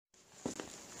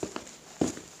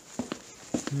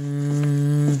Excuse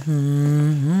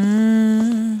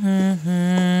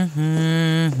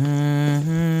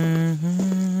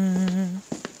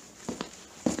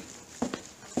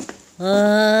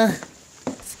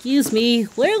me,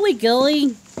 where are we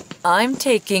going? I'm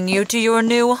taking you to your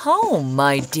new home,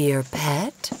 my dear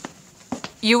pet.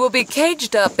 You will be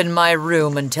caged up in my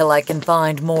room until I can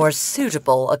find more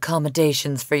suitable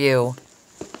accommodations for you.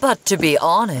 But to be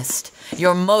honest,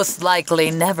 you're most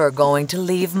likely never going to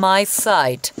leave my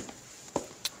sight.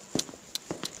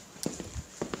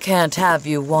 Can't have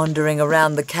you wandering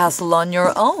around the castle on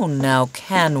your own now,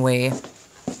 can we?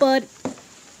 But,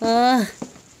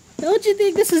 don't you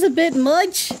think this is a bit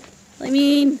much? I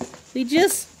mean, we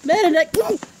just met and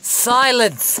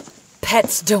Silence!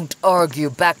 Pets don't argue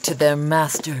back to their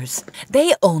masters.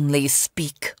 They only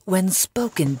speak when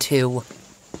spoken to.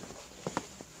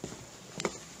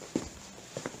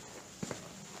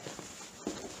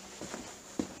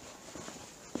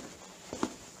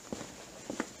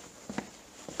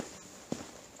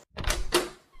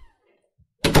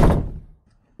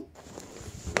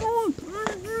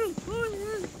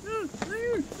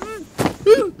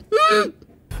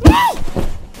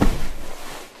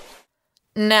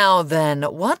 Now then,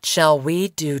 what shall we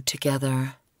do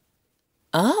together?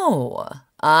 Oh,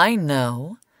 I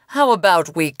know. How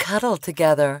about we cuddle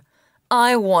together?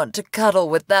 I want to cuddle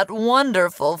with that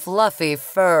wonderful fluffy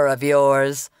fur of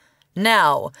yours.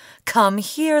 Now, come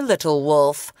here, little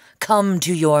wolf. Come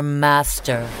to your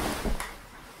master.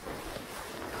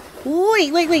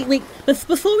 Wait.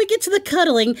 Before we get to the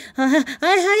cuddling, I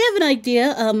have an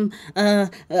idea.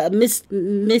 Miss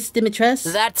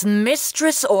Dimitrescu? That's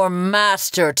mistress or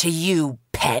master to you,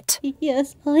 pet.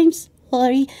 Yes, I'm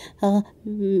sorry,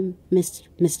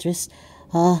 Mistress.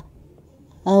 I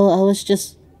was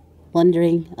just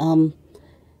wondering,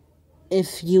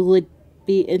 if you would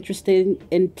be interested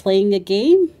in playing a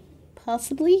game,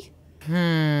 possibly?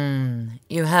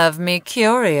 You have me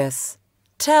curious.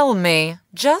 Tell me,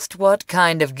 just what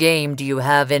kind of game do you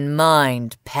have in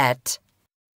mind, pet?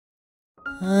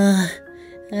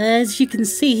 As you can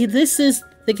see, this is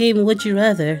the game Would You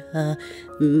Rather,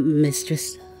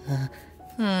 Mistress.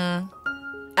 And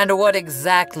what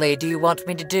exactly do you want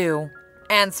me to do?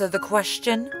 Answer the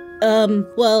question?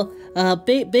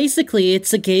 Basically,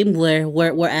 it's a game where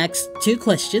we're asked two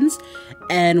questions,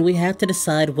 and we have to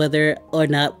decide whether or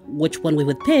not which one we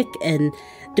would pick, and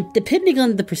depending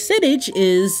on the percentage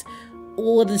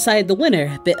we'll decide the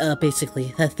winner,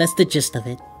 basically. That's the gist of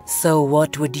it. So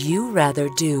what would you rather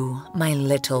do, my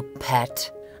little pet?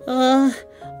 I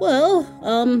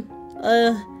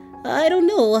don't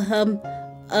know.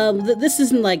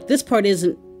 This part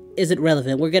isn't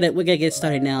relevant. We're gonna get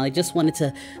started now. I just wanted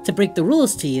to break the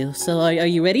rules to you. So are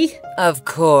you ready? Of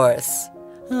course.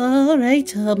 All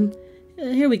right.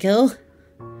 Here we go.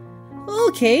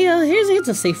 Okay, here's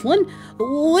a safe one.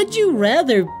 Would you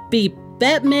rather be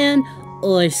Batman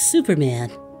or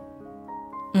Superman?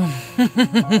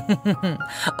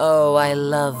 Oh, I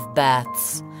love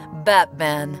bats.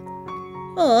 Batman.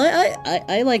 Oh,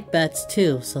 I like bats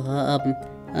too, so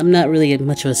I'm not really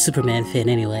much of a Superman fan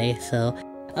anyway, so...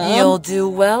 You'll do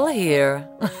well here.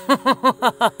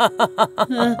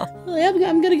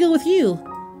 I'm gonna go with you.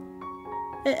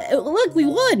 Look, we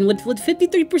won with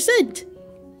 53%.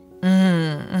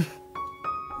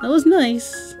 That was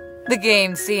nice. The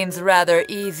game seems rather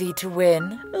easy to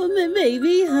win.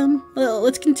 Maybe. Well,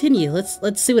 let's continue.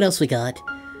 Let's see what else we got.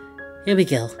 Here we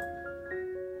go.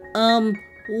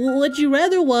 Would you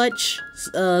rather watch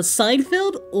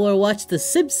Seinfeld or watch The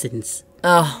Simpsons?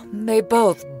 Oh, they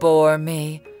both bore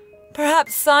me.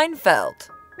 Perhaps Seinfeld.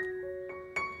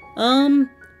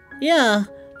 Yeah.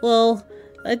 Well,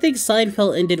 I think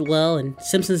Seinfeld ended well, and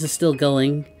Simpsons is still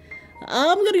going.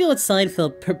 I'm gonna go with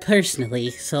Seinfeld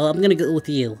personally, so I'm gonna go with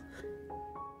you.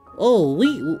 Oh,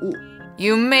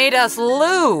 You made us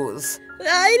lose!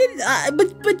 I didn't,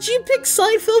 but you picked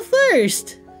Seinfeld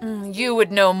first! You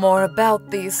would know more about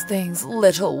these things,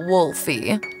 little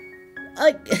Wolfie.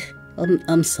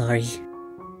 I'm sorry.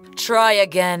 Try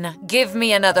again. Give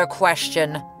me another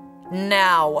question.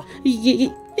 Now.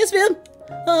 Yes, ma'am.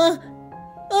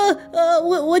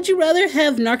 Would you rather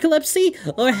have narcolepsy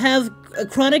or have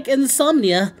chronic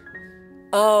insomnia?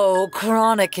 Oh,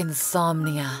 chronic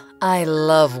insomnia. I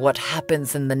love what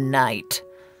happens in the night.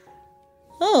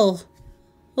 Oh.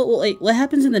 Wait, what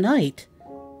happens in the night?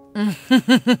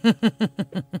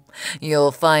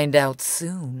 You'll find out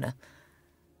soon.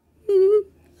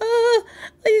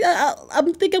 I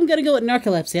think I'm gonna go with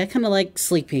narcolepsy. I kind of like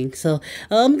sleeping, so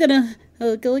I'm gonna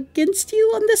go against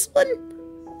you on this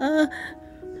one.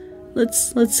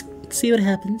 Let's see what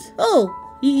happens. Oh,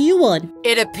 You won.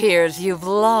 It appears you've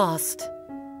lost.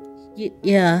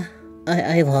 Yeah,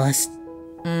 I lost.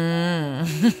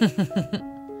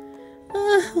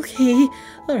 Okay.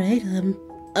 Alright,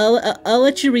 I'll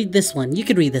let you read this one. You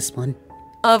can read this one.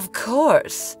 Of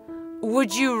course.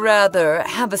 Would you rather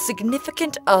have a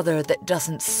significant other that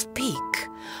doesn't speak,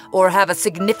 or have a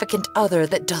significant other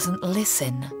that doesn't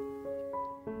listen?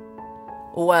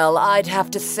 Well, I'd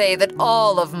have to say that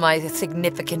all of my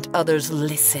significant others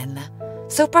listen.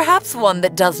 So perhaps one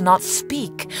that does not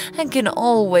speak and can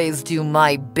always do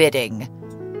my bidding.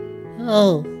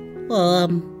 Oh, well,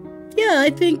 yeah,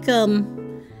 I think, I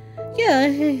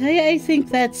think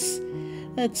that's,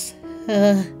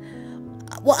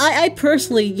 well, I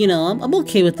personally, you know, I'm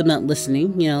okay with them not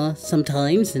listening, you know,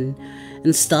 sometimes and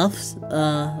stuff,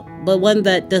 but one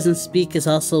that doesn't speak is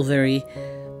also very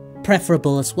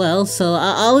preferable as well, so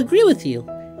I'll agree with you.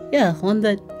 Yeah, one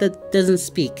that doesn't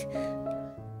speak.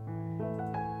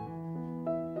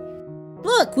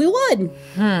 Look, we won!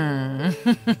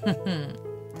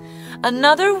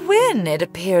 Another win. It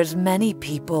appears many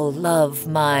people love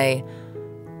my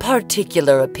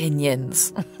particular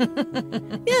opinions.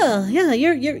 Yeah,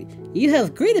 you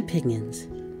have great opinions.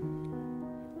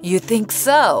 You think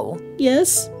so?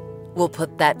 Yes. We'll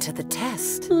put that to the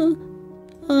test.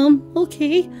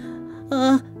 Okay.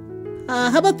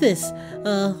 How about this?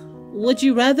 Would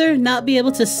you rather not be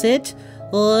able to sit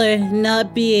or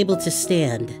not be able to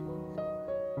stand?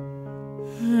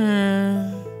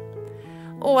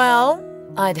 Well,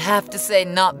 I'd have to say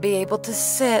not be able to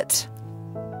sit.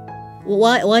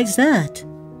 Why's that?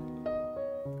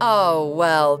 Oh,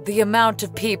 well, the amount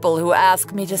of people who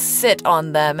ask me to sit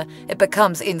on them, it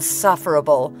becomes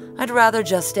insufferable. I'd rather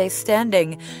just stay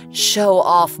standing, show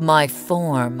off my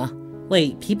form.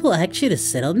 Wait, people ask you to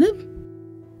sit on them?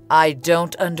 I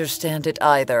don't understand it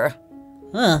either.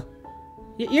 Huh.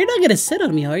 You're not gonna sit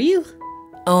on me, are you?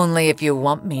 Only if you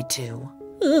want me to.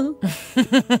 I'm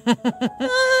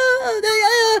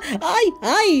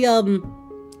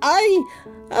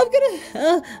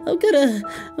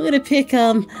gonna pick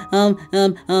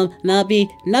not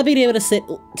being able to sit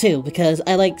too, because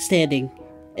I like standing.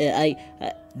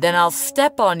 Then I'll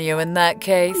step on you in that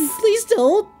case. Please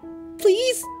don't.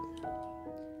 Please.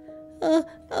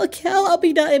 Okay, I'll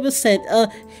be not able to sit.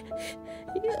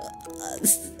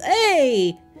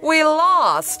 Hey. We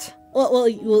lost. Well,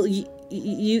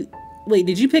 you wait.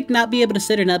 Did you pick not be able to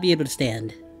sit or not be able to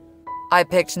stand? I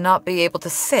picked not be able to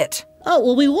sit. Oh,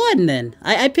 well, we won then.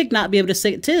 I picked not be able to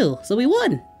sit too, so we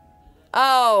won.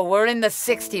 Oh, we're in the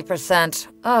 60%.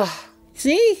 Ugh.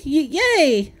 See?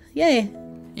 Yay! Yay.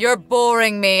 You're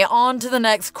boring me. On to the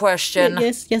next question.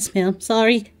 Yes, ma'am.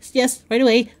 Sorry. Yes, right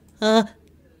away.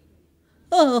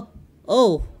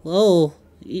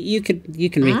 You can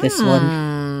read this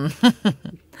one.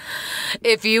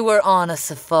 If you were on a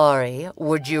safari,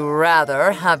 would you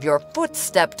rather have your foot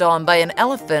stepped on by an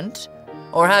elephant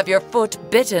or have your foot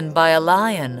bitten by a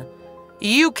lion?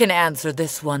 You can answer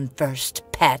this one first,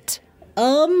 pet.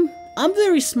 I'm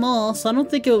very small, so I don't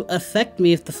think it will affect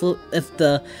me if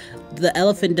the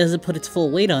elephant doesn't put its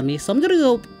full weight on me. So I'm gonna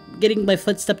go getting my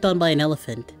foot stepped on by an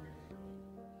elephant.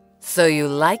 So you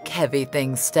like heavy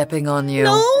things stepping on you?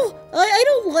 No, I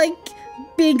don't like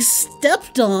being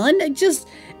stepped on.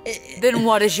 Then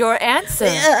what is your answer?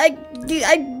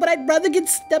 But I'd rather get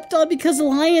stepped on because the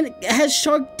lion has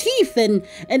sharp teeth and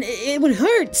it would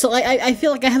hurt. So I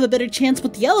feel like I have a better chance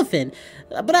with the elephant.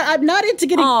 But I'm not into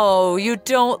getting... Oh, you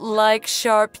don't like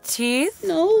sharp teeth?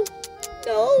 No.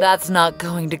 That's not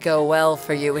going to go well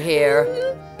for you here.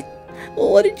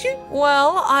 Well, what did you...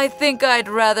 Well, I think I'd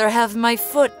rather have my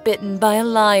foot bitten by a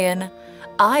lion.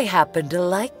 I happen to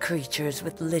like creatures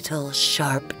with little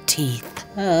sharp teeth.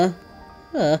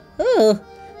 My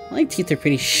teeth are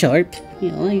pretty sharp.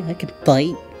 You know, I could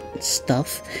bite and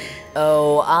stuff.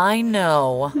 Oh, I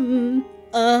know.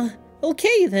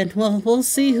 Okay then. Well, we'll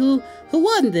see who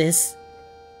won this.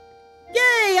 Yay,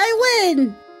 I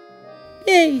win!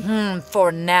 Yay.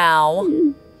 For now.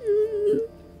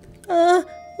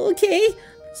 Okay.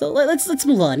 So let's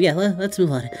move on. Yeah, let's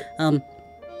move on.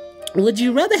 Would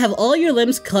you rather have all your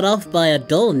limbs cut off by a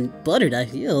dull butter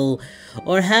knife,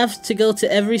 or have to go to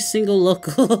every single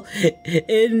local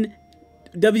in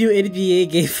WNBA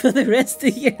game for the rest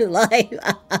of your life?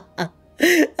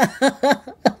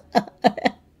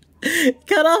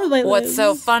 Cut off my limbs. What's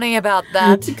so funny about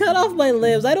that? Cut off my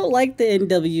limbs. I don't like the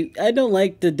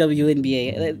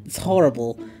WNBA. It's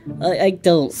horrible. I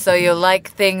don't. So you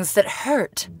like things that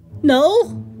hurt?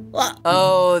 No.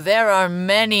 Oh, there are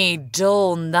many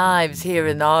dull knives here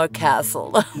in our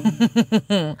castle.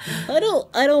 I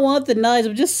don't want the knives.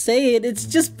 I'm just saying it's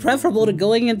just preferable to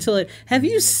going into it. Have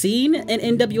you seen an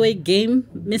NWA game,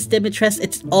 Miss Dimitrescu?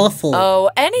 It's awful. Oh,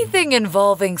 anything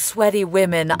involving sweaty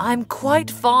women I'm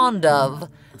quite fond of.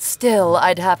 Still,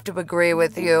 I'd have to agree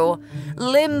with you.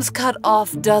 Limbs cut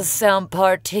off does sound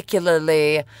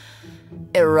particularly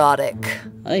erotic.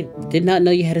 I did not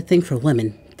know you had a thing for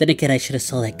women. Then again, I should have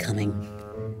saw that coming.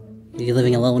 You're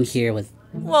living alone here with...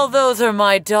 Well, those are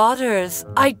my daughters.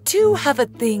 I do have a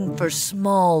thing for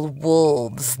small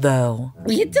wolves, though.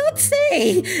 You don't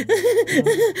say!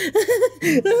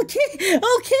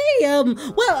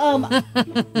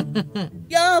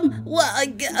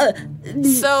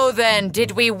 So then,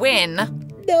 did we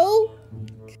win? No.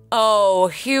 Oh,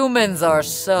 humans are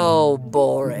so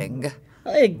boring.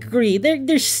 I agree.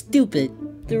 They're stupid.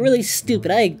 They're really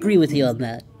stupid. I agree with you on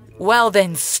that. Well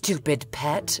then, stupid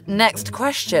pet. Next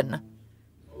question.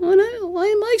 Why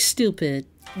am I stupid?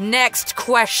 Next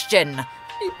question.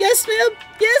 Yes, ma'am.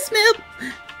 Yes, ma'am.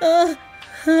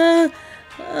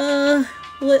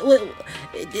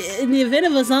 In the event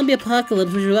of a zombie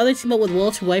apocalypse, would you rather team up with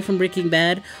Walter White from Breaking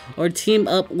Bad or team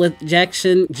up with Jax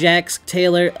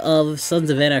Taylor of Sons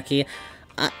of Anarchy?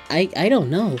 I don't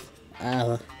know.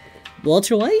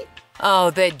 Walter White?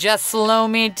 Oh, they just slow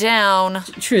me down.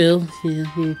 True.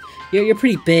 Yeah. You're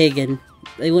pretty big, and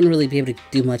they wouldn't really be able to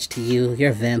do much to you.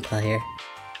 You're a vampire.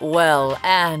 Well,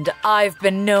 and I've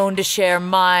been known to share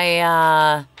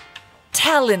my,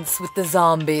 talents with the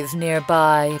zombies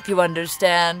nearby, if you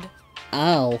understand.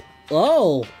 Ow.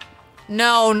 Oh.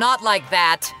 No, not like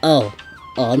that. Oh,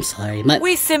 I'm sorry.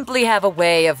 We simply have a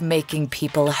way of making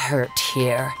people hurt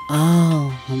here.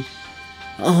 Oh,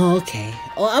 okay.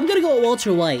 Oh, I'm gonna go with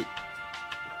Walter White.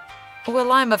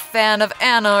 Well, I'm a fan of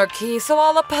anarchy, so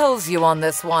I'll oppose you on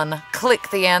this one.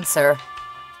 Click the answer.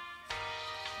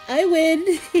 I win.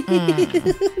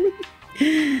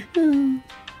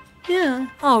 Yeah.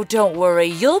 Oh, don't worry.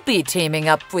 You'll be teaming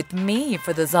up with me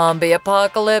for the zombie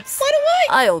apocalypse. Why do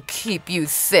I'll keep you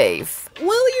safe.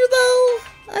 Will you, though?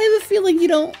 I have a feeling you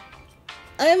don't.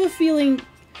 I have a feeling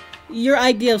your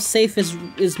idea of safe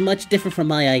is much different from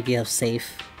my idea of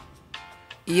safe.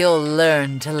 You'll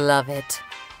learn to love it.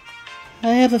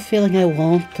 I have a feeling I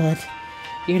won't, but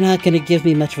you're not going to give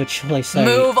me much of a choice, are you?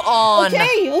 Move on.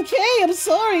 Okay, I'm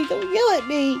sorry. Don't yell at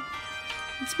me.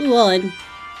 Let's move on.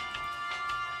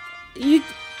 You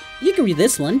can read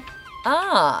this one.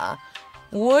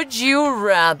 Would you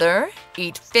rather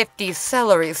eat 50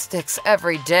 celery sticks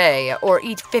every day or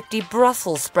eat 50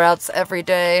 Brussels sprouts every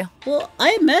day? Well,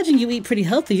 I imagine you eat pretty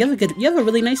healthy. You have a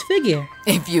really nice figure.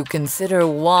 If you consider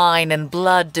wine and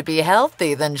blood to be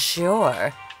healthy, then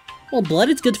sure. Well, blood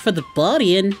is good for the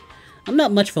body, and I'm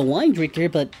not much of a wine drinker,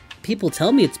 but people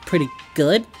tell me it's pretty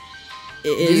good. Do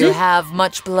you have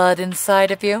much blood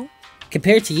inside of you?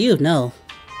 Compared to you, no.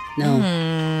 No.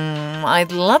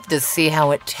 I'd love to see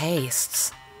how it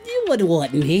tastes. You wouldn't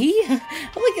want me.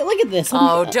 Look at this.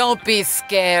 Oh, don't be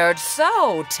scared.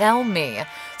 So, tell me,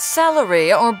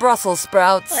 celery or Brussels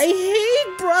sprouts? I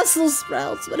hate Brussels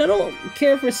sprouts, but I don't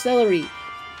care for celery.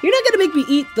 You're not gonna make me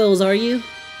eat those, are you?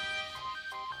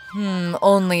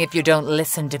 Only if you don't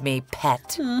listen to me,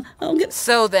 pet.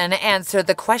 So then, answer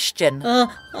the question.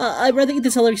 I'd rather eat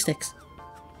the celery sticks.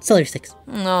 Celery sticks.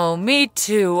 Oh, me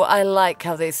too. I like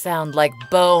how they sound like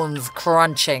bones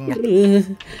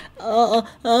crunching.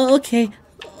 Okay.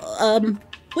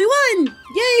 We won!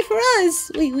 Yay for us!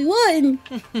 We won!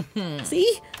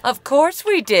 See? Of course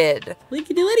we did. We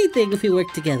can do anything if we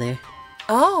work together.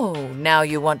 Oh, now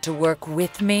you want to work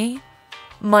with me?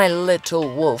 My little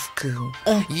Wolfku.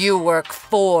 You work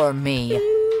for me.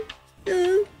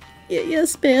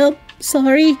 Yes, ma'am.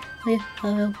 Sorry.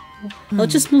 I'll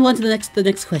just move on to the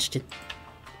next question.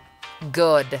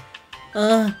 Good.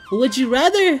 Would you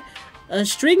rather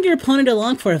string your opponent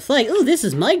along for a fight? Ooh, this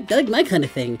is my kind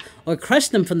of thing. Or crush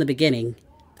them from the beginning.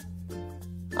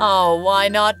 Oh, why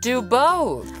not do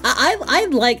both?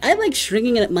 I like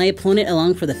stringing my opponent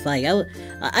along for the fight.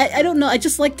 I don't know. I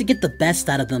just like to get the best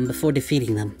out of them before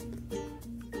defeating them.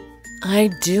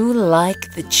 I do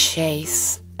like the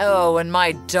chase. Oh, and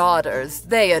my daughters,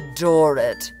 they adore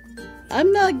it.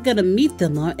 I'm not gonna meet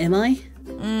them, am I?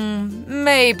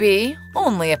 Maybe.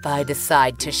 Only if I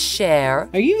decide to share.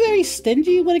 Are you very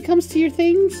stingy when it comes to your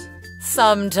things?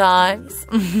 Sometimes.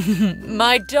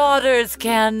 My daughters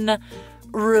can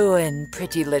ruin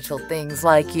pretty little things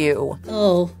like you.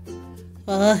 Oh.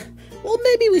 Well,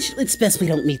 maybe it's best we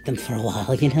don't meet them for a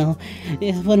while, you know?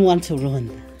 Yeah, I wouldn't want to ruin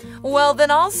them. Well,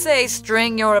 then I'll say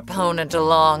string your opponent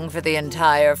along for the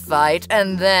entire fight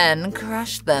and then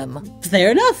crush them.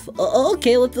 Fair enough.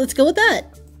 Okay, let's go with that.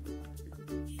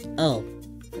 Oh.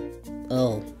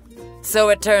 So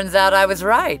it turns out I was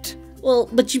right. Well,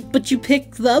 but you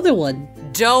picked the other one.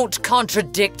 Don't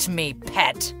contradict me,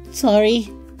 pet. Sorry.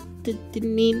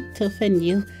 Didn't mean to offend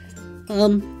you.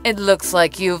 It looks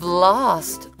like you've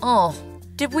lost. Oh,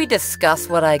 did we discuss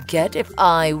what I get if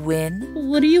I win?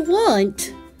 What do you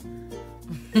want?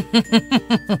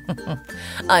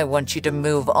 I want you to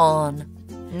move on.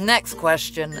 Next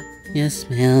question. Yes,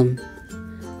 ma'am.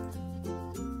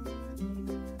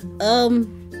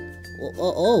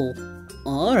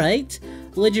 Alright.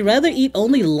 Would you rather eat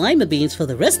only lima beans for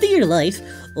the rest of your life,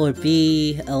 or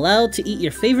be allowed to eat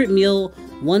your favorite meal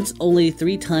once only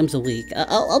 3 times a week?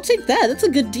 I'll take that. That's a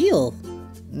good deal.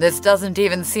 This doesn't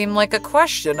even seem like a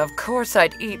question. Of course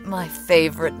I'd eat my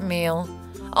favorite meal.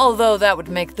 Although that would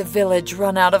make the village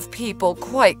run out of people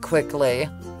quite quickly.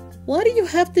 Why do you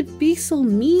have to be so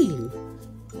mean?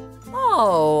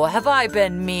 Oh, have I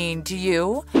been mean to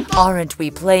you? Aren't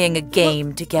we playing a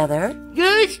game together?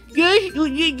 Yes. You're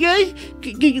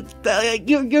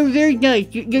very nice.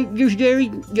 You're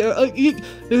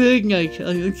very nice.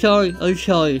 I'm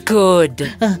sorry. Good,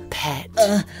 pet.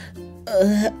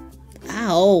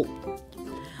 Ow.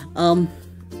 I'm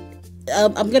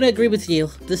gonna agree with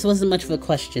you. This wasn't much of a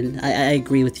question. I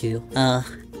agree with you.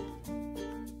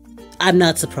 I'm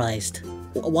not surprised.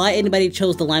 Why anybody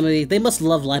chose the lima beans? They must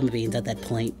love lima beans at that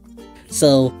point.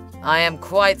 So... I am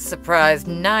quite surprised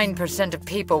 9% of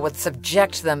people would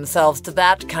subject themselves to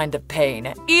that kind of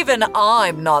pain. Even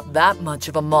I'm not that much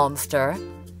of a monster.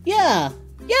 Yeah,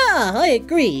 I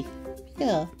agree.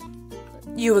 Yeah.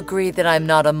 You agree that I'm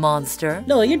not a monster?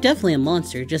 No, you're definitely a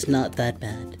monster, just not that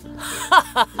bad.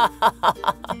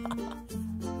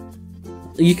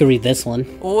 You can read this one.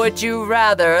 Would you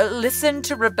rather listen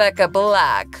to Rebecca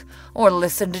Black or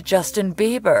listen to Justin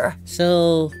Bieber?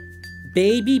 So,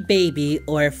 baby,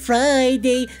 or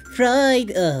Friday.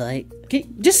 Okay,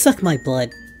 just suck my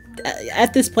blood.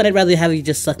 At this point, I'd rather have you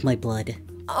just suck my blood.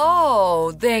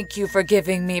 Oh, thank you for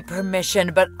giving me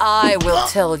permission, but I will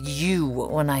tell you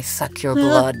when I suck your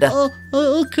blood.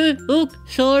 Okay. Oh,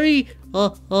 sorry.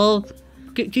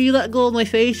 Can you let go of my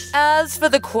face? As for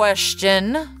the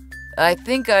question, I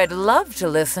think I'd love to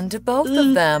listen to both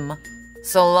of them.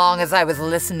 So long as I was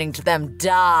listening to them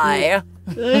die.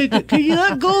 Can you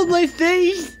let go of my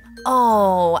face?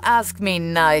 Oh, ask me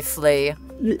nicely.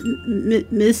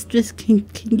 Mistress, can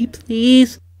you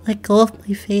please let go of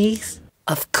my face?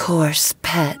 Of course,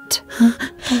 pet.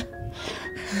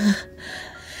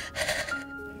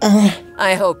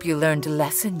 I hope you learned a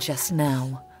lesson just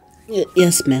now.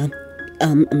 Yes, ma'am.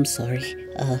 I'm sorry.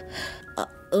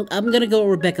 I'm gonna go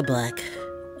with Rebecca Black.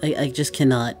 I just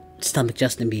cannot stomach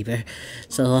Justin Bieber,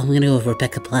 so I'm gonna go with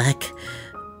Rebecca Black.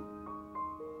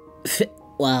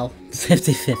 Wow,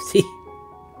 50-50.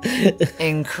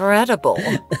 Incredible.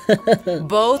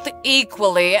 Both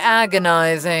equally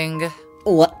agonizing.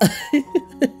 What?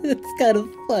 It's kind of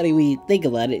funny when you think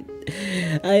about it.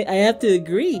 I have to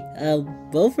agree.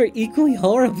 Both are equally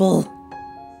horrible.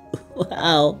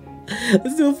 Wow.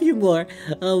 Let's do a few more.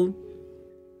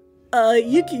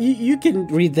 You can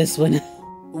read this one.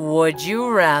 Would you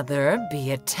rather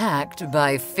be attacked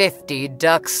by 50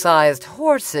 duck-sized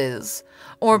horses,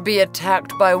 or be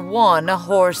attacked by 1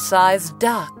 horse-sized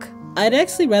duck? I'd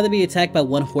actually rather be attacked by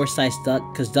 1 horse-sized duck,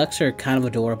 because ducks are kind of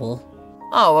adorable.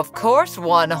 Oh, of course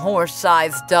 1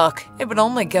 horse-sized duck. It would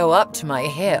only go up to my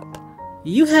hip.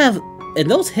 And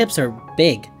those hips are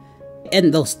big.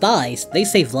 And those thighs, they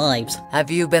save lives. Have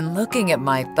you been looking at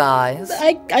my thighs?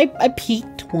 I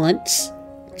peeked once.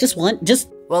 Just once,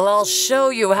 Well, I'll show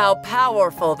you how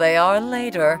powerful they are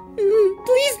later.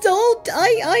 Please don't.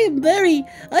 I am very.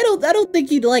 I don't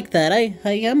think you'd like that.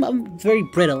 I'm very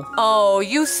brittle. Oh,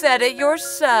 you said it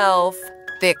yourself.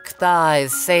 Thick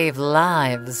thighs save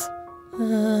lives.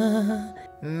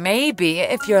 Maybe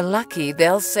if you're lucky,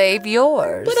 they'll save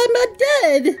yours. But I'm not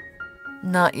dead.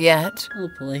 Not yet. Oh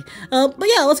boy. But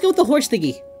yeah, let's go with the horse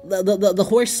thingy. The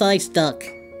horse-sized duck.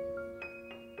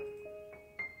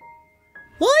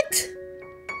 What?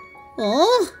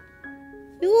 Aw,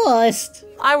 you lost.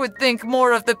 I would think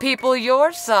more of the people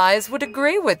your size would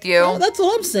agree with you. Oh, that's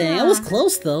what I'm saying. I was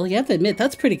close, though. You have to admit,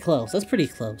 that's pretty close.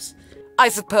 I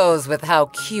suppose with how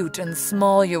cute and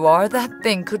small you are, that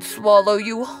thing could swallow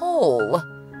you whole.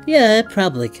 Yeah, it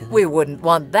probably could. We wouldn't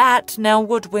want that, now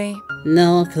would we?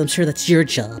 No, because I'm sure that's your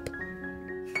job.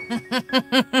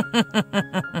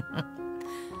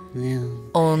 Yeah.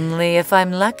 Only if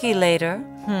I'm lucky later,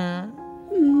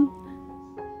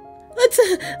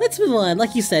 let's move on.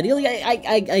 Like you said,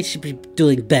 I should be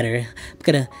doing better. I'm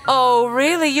gonna. Oh,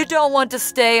 really? You don't want to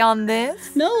stay on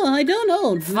this? No, I don't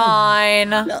know. Fine.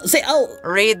 No, say, oh.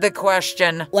 Read the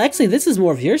question. Well, actually, this is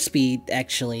more of your speed,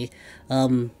 actually.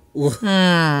 Would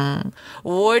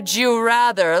you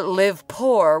rather live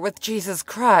poor with Jesus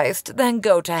Christ than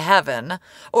go to heaven,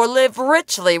 or live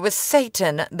richly with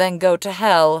Satan than go to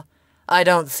hell? I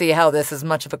don't see how this is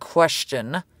much of a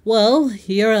question. Well,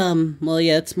 yeah,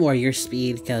 it's more your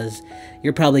speed, because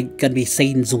you're probably gonna be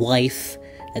Satan's wife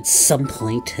at some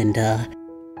point, and,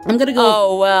 I'm gonna go...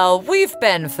 Oh, well, we've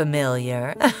been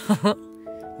familiar.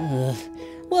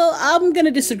 Well, I'm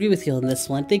gonna disagree with you on this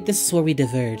one. I think this is where we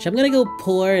diverge. I'm gonna go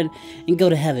poor and go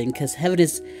to heaven, because heaven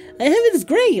is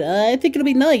great. I think it'll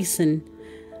be nice, and...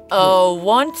 Oh,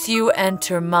 once you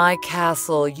enter my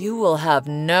castle, you will have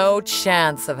no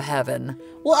chance of heaven.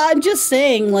 Well, I'm just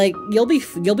saying, like, you'll be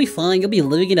fine. You'll be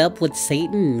living it up with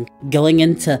Satan, going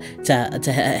into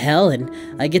to hell, and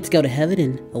I get to go to heaven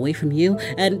and away from you.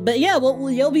 But yeah,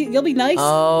 well, you'll be nice.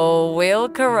 Oh, we'll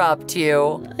corrupt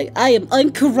you. I am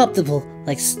uncorruptible.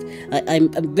 Like,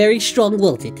 I'm very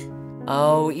strong-willed.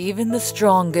 Oh, even the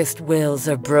strongest wills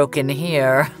are broken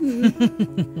here.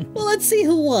 Well, let's see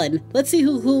who won. Let's see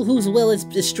whose will is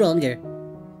stronger.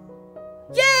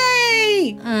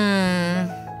 Yay!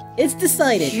 It's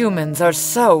decided. Humans are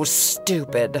so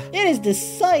stupid. It is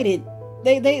decided.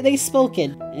 They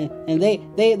spoken, and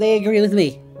they agree with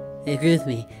me. They agree with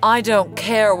me. I don't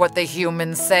care what the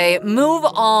humans say. Move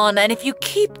on, and if you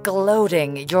keep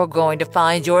gloating, you're going to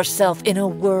find yourself in a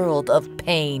world of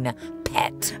pain,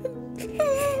 pet.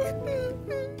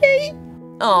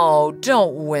 Oh,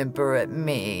 don't whimper at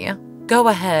me. Go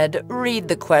ahead, read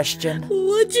the question.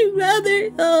 Would you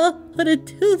rather put a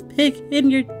toothpick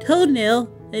in your toenail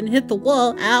and hit the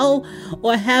wall, ow,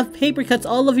 or have paper cuts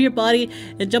all over your body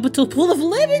and jump into a pool of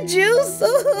lemon juice?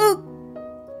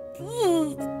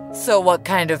 So what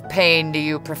kind of pain do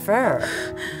you prefer?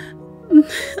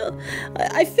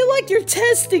 I feel like you're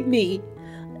testing me,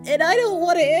 and I don't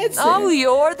want to answer. Oh,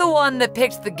 you're the one that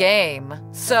picked the game.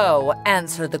 So,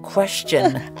 answer the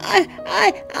question.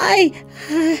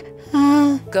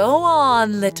 Go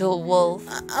on, little wolf.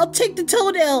 I'll take the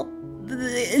toenail.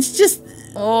 It's just...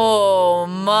 Oh,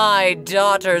 my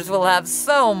daughters will have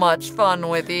so much fun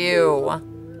with you.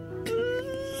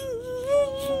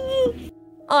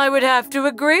 I would have to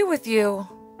agree with you.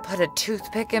 Put a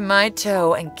toothpick in my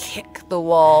toe and kick the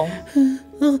wall.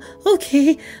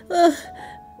 Okay.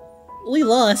 We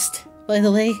lost, by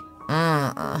the way.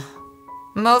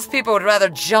 Most people would rather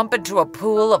jump into a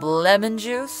pool of lemon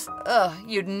juice. Ugh,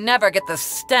 you'd never get the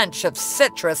stench of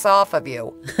citrus off of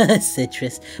you.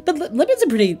 Citrus. But lemons are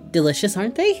pretty delicious,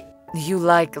 aren't they? You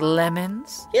like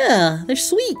lemons? Yeah, they're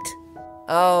sweet.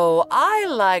 Oh, I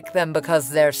like them because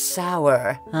they're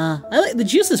sour. The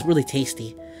juice is really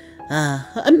tasty.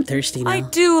 I'm thirsty now. I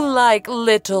do like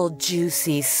little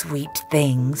juicy sweet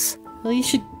things. Well, you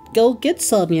should go get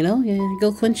some, you know? Yeah,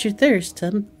 go quench your thirst.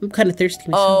 I'm kind of thirsty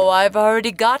myself. Oh, I've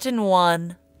already gotten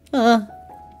one.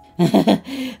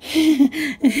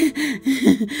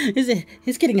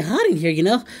 It's getting hot in here, you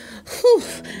know? Whew.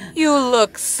 You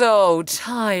look so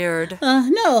tired.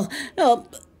 No,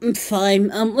 I'm fine.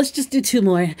 Let's just do 2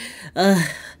 more.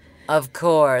 Of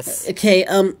course. Okay,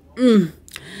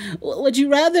 would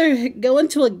you rather go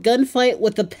into a gunfight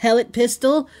with a pellet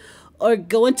pistol or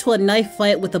go into a knife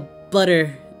fight with a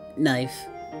butter knife?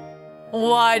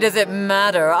 Why does it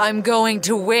matter? I'm going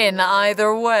to win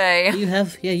either way.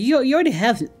 You already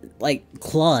have, like,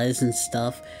 claws and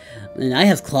stuff. And I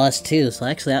have claws too, so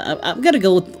actually I'm gonna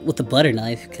go with the butter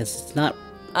knife, because it's not...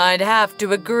 I'd have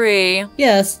to agree.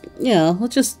 Yes, yeah,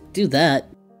 let's just do that.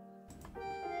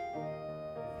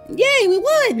 Yay, we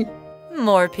won!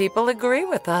 More people agree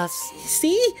with us.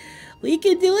 See? We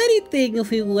can do anything if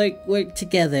we work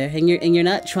together, and you're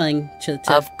not trying to...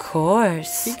 Of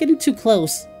course. You're getting too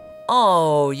close.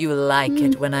 Oh, you like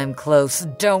it when I'm close,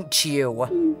 don't you?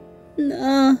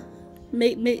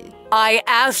 I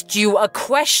asked you a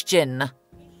question,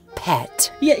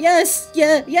 pet. Yes.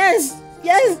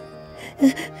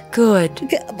 Good.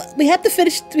 We have to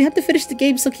finish the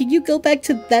game, so can you go back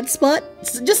to that spot?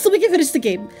 Just so we can finish the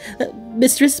game.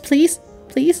 Mistress, please?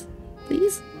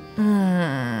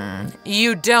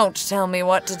 You don't tell me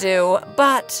what to do,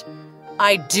 but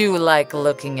I do like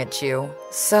looking at you.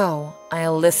 So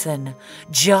I'll listen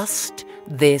just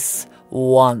this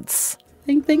once.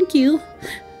 Thank you.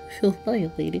 I feel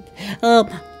violated.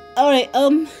 Alright,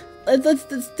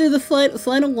 let's do the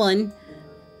final one.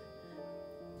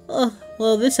 Oh,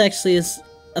 well, this actually is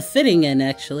a fitting end,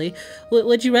 actually.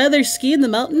 Would you rather ski in the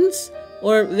mountains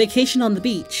or vacation on the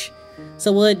beach?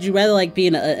 So would you rather like be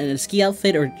in a ski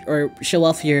outfit or show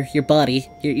off your body,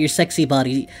 your sexy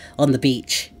body on the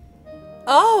beach?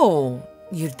 Oh,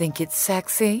 you think it's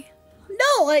sexy?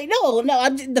 No,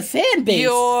 I'm the fan base.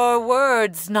 Your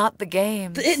words, not the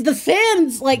game. The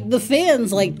fans,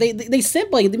 they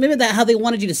simply remember that how they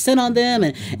wanted you to sit on them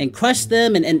and crush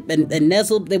them and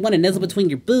nestle. They want to nestle between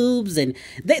your boobs and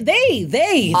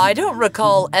they. I don't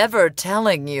recall ever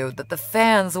telling you that the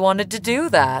fans wanted to do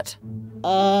that.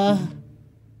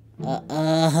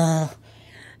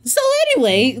 So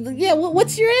anyway, yeah,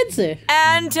 what's your answer?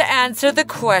 And to answer the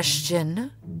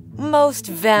question, most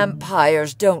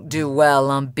vampires don't do well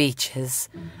on beaches,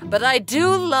 but I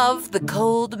do love the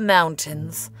cold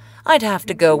mountains. I'd have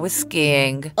to go with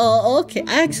skiing. Oh, okay.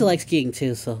 I actually like skiing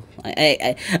too, so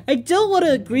I don't want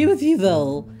to agree with you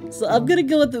though. So I'm gonna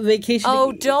go with the vacation.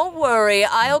 Oh, don't worry.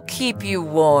 I'll keep you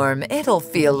warm. It'll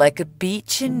feel like a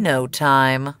beach in no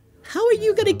time. How are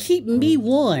you gonna keep me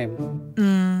warm?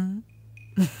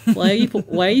 Why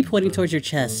are you pointing towards your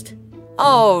chest?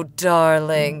 Oh,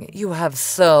 darling, you have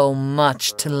so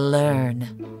much to learn.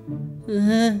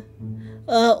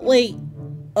 Wait.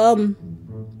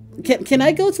 Can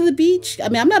I go to the beach? I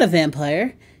mean, I'm not a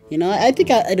vampire. You know, I think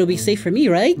it'll be safe for me,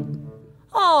 right?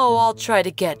 Oh, I'll try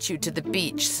to get you to the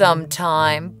beach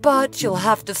sometime, but you'll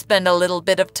have to spend a little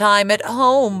bit of time at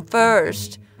home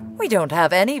first. We don't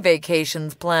have any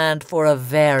vacations planned for a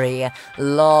very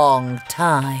long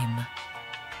time.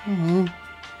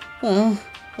 Well,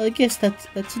 I guess that's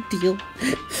a deal.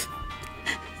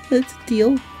 That's a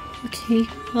deal. Okay.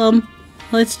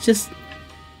 Let's just.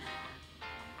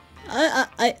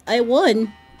 I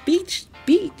won. Beach.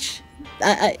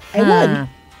 I won.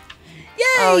 Yay!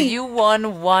 Oh, you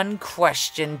won one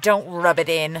question. Don't rub it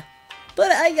in.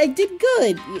 But I did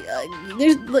good.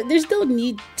 There's no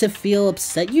need to feel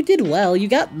upset. You did well. You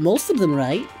got most of them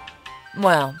right.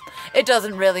 Well, it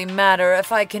doesn't really matter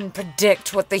if I can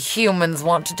predict what the humans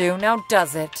want to do, now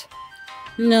does it?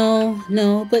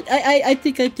 No, but I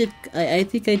think I did. I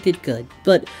think I did good.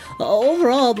 But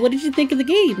overall, what did you think of the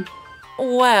game?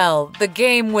 Well, the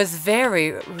game was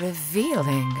very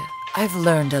revealing. I've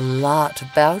learned a lot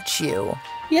about you.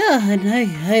 Yeah, and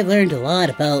I learned a lot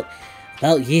about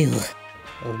you.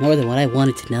 More than what I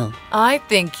wanted to know. I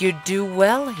think you'd do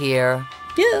well here.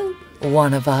 Yeah.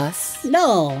 One of us?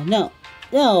 No.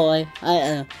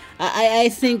 I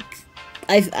think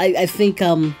I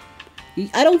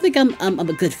don't think I'm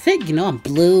a good fit. You know, I'm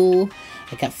blue.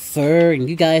 I got fur, and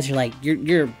you guys are like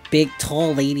you're a big,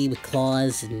 tall lady with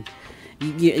claws, and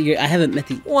I haven't met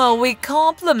the. Well, we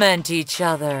complement each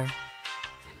other.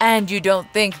 And you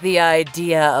don't think the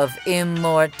idea of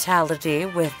immortality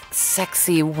with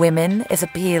sexy women is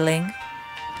appealing?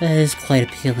 That is quite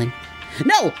appealing.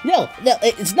 No,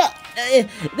 it's not.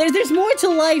 There's more to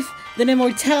life than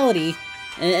immortality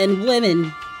and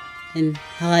women and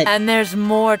how And there's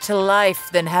more to life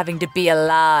than having to be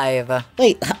alive.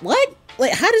 Wait, what?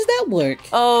 Wait, how does that work?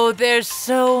 Oh, there's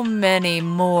so many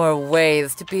more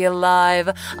ways to be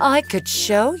alive. I could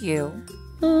show you.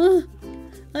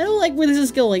 I don't like where this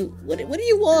is going. What do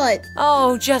you want?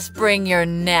 Oh, just bring your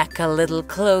neck a little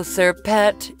closer,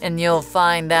 pet, and you'll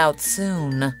find out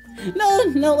soon.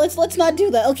 No, let's not do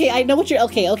that. Okay, I know what you're.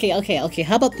 Okay.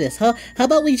 How about this? How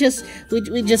about we just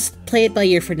play it by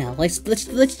ear for now? Let's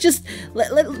just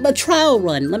let a trial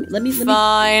run. Let me.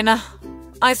 Fine.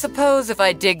 I suppose if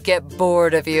I did get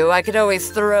bored of you, I could always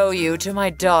throw you to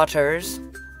my daughters.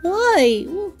 Why?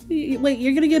 Wait,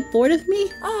 you're gonna get bored of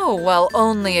me? Oh, well,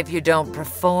 only if you don't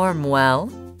perform well.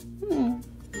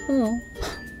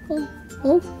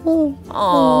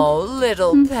 Oh,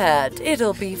 little pet,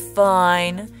 it'll be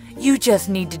fine. You just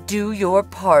need to do your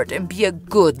part and be a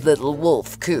good little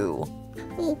Wolfku.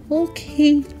 Oh,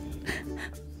 okay.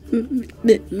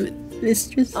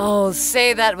 Mistress? Oh,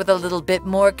 say that with a little bit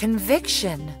more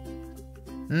conviction.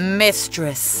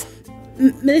 Mistress.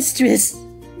 Mistress.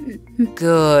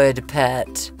 Good,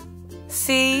 pet.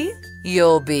 See?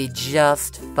 You'll be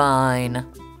just fine.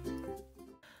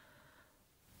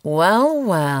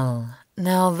 Well.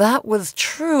 Now that was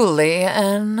truly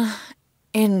an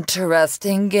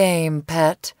interesting game,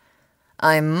 pet.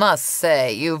 I must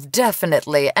say you've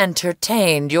definitely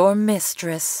entertained your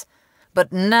mistress.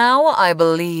 But now I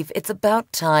believe it's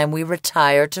about time we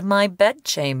retire to my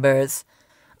bedchambers.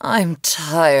 I'm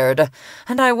tired,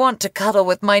 and I want to cuddle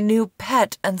with my new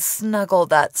pet and snuggle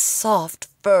that soft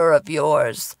fur of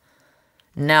yours.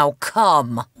 Now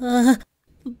come.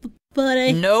 But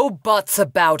I... No buts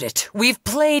about it. We've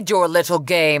played your little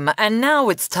game, and now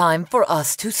it's time for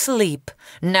us to sleep.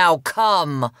 Now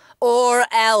come, or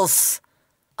else.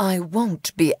 I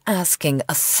won't be asking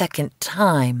a second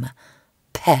time,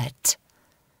 pet?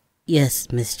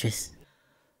 Yes, mistress.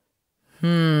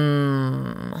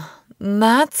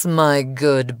 That's my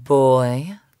good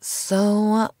boy.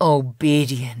 So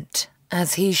obedient,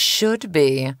 as he should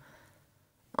be.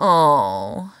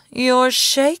 Oh, you're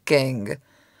shaking.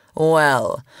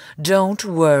 Well, don't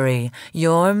worry.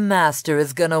 Your master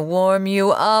is gonna warm you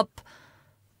up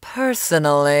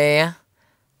personally.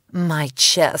 My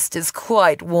chest is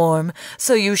quite warm,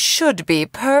 so you should be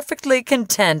perfectly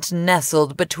content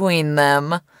nestled between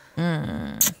them.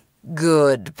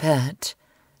 Good pet.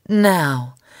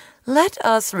 Now, let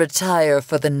us retire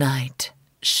for the night,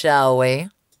 shall we?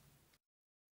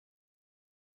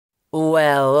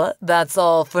 Well, that's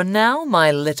all for now,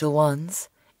 my little ones.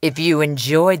 If you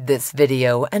enjoyed this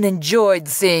video and enjoyed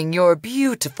seeing your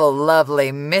beautiful,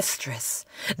 lovely mistress,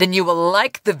 then you will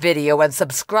like the video and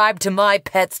subscribe to my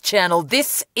pet's channel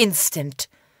this instant.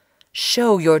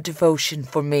 Show your devotion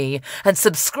for me and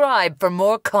subscribe for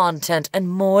more content and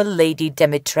more Lady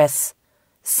Dimitrescu.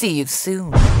 See you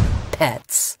soon,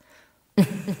 pets. We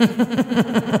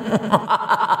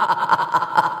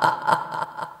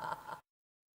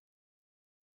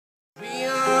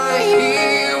are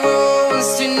heroes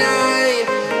tonight.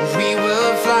 We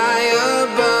will fly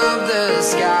above the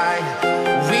sky.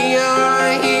 We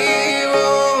are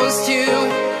heroes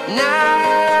tonight.